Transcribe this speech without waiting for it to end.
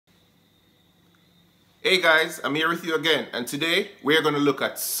Hey guys, I'm here with you again, and today we're going to look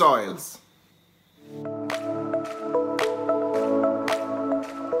at soils.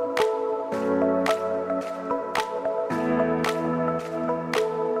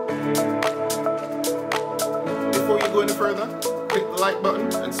 Before you go any further, click the like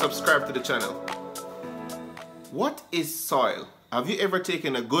button and subscribe to the channel. What is soil? Have you ever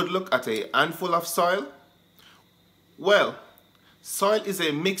taken a good look at a handful of soil? Well, soil is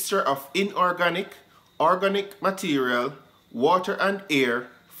a mixture of inorganic, organic material, water and air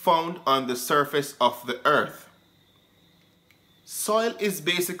found on the surface of the earth. Soil is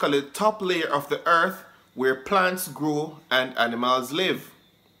basically the top layer of the earth where plants grow and animals live.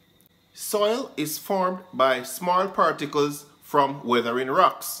 Soil is formed by small particles from weathering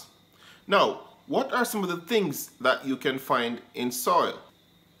rocks. Now, what are some of the things that you can find in soil?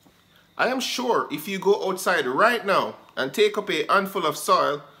 I am sure if you go outside right now and take up a handful of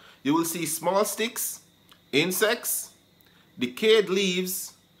soil, you will see small sticks, insects, decayed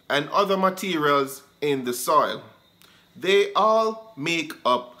leaves, and other materials in the soil. They all make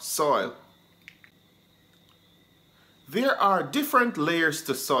up soil. There are different layers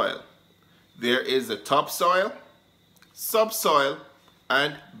to soil. There is the topsoil, subsoil,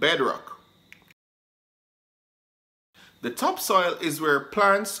 and bedrock. The topsoil is where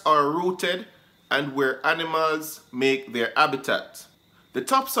plants are rooted and where animals make their habitat. The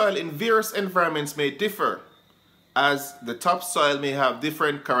topsoil in various environments may differ, as the topsoil may have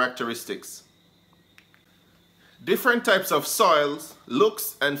different characteristics. Different types of soils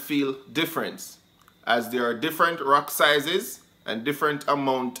looks and feel different, as there are different rock sizes and different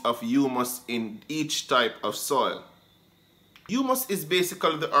amount of humus in each type of soil. Humus is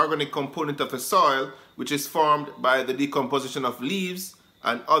basically the organic component of the soil, which is formed by the decomposition of leaves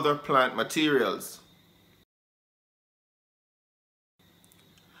and other plant materials.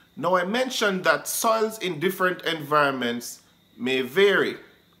 Now, I mentioned that soils in different environments may vary.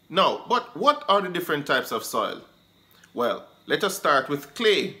 Now, but what are the different types of soil? Well, let us start with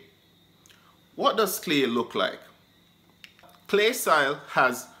clay. What does clay look like? Clay soil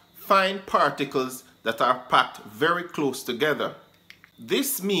has fine particles that are packed very close together.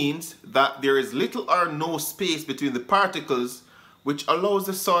 This means that there is little or no space between the particles, which allows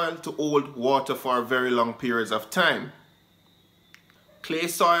the soil to hold water for very long periods of time. Clay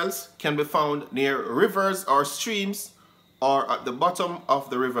soils can be found near rivers or streams or at the bottom of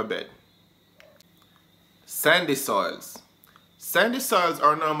the riverbed. Sandy soils. Sandy soils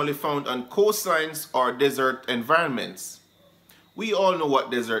are normally found on coastlines or desert environments. We all know what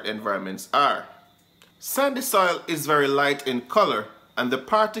desert environments are. Sandy soil is very light in color, and the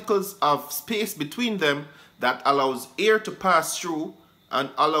particles have space between them that allows air to pass through and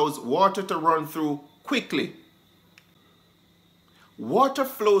allows water to run through quickly. Water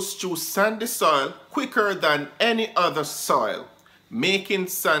flows through sandy soil quicker than any other soil, making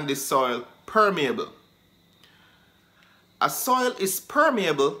sandy soil permeable. A soil is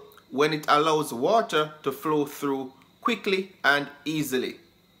permeable when it allows water to flow through quickly and easily.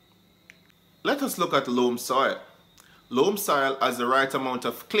 Let us look at loam soil. Loam soil has the right amount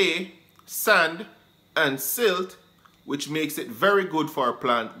of clay, sand, and silt, which makes it very good for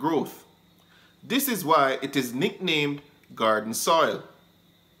plant growth. This is why it is nicknamed garden soil.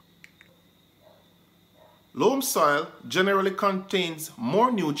 Loam soil generally contains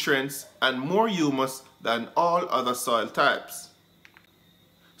more nutrients and more humus than all other soil types.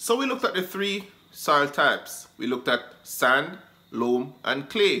 So we looked at the three soil types. We looked at sand, loam, and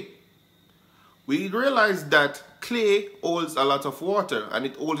clay. We realized that clay holds a lot of water and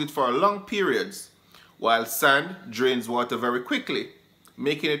it holds it for long periods, while sand drains water very quickly,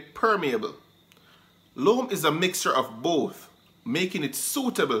 making it permeable. Loam is a mixture of both, making it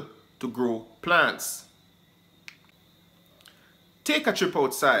suitable to grow plants. Take a trip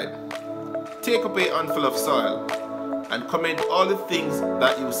outside, take up a handful of soil, and comment all the things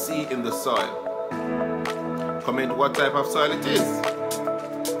that you see in the soil. Comment what type of soil it is.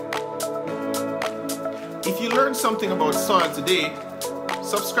 If you learned something about soil today,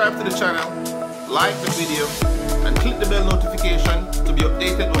 subscribe to the channel, like the video, and click the bell notification to be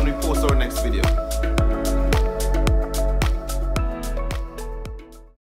updated when we post our next video.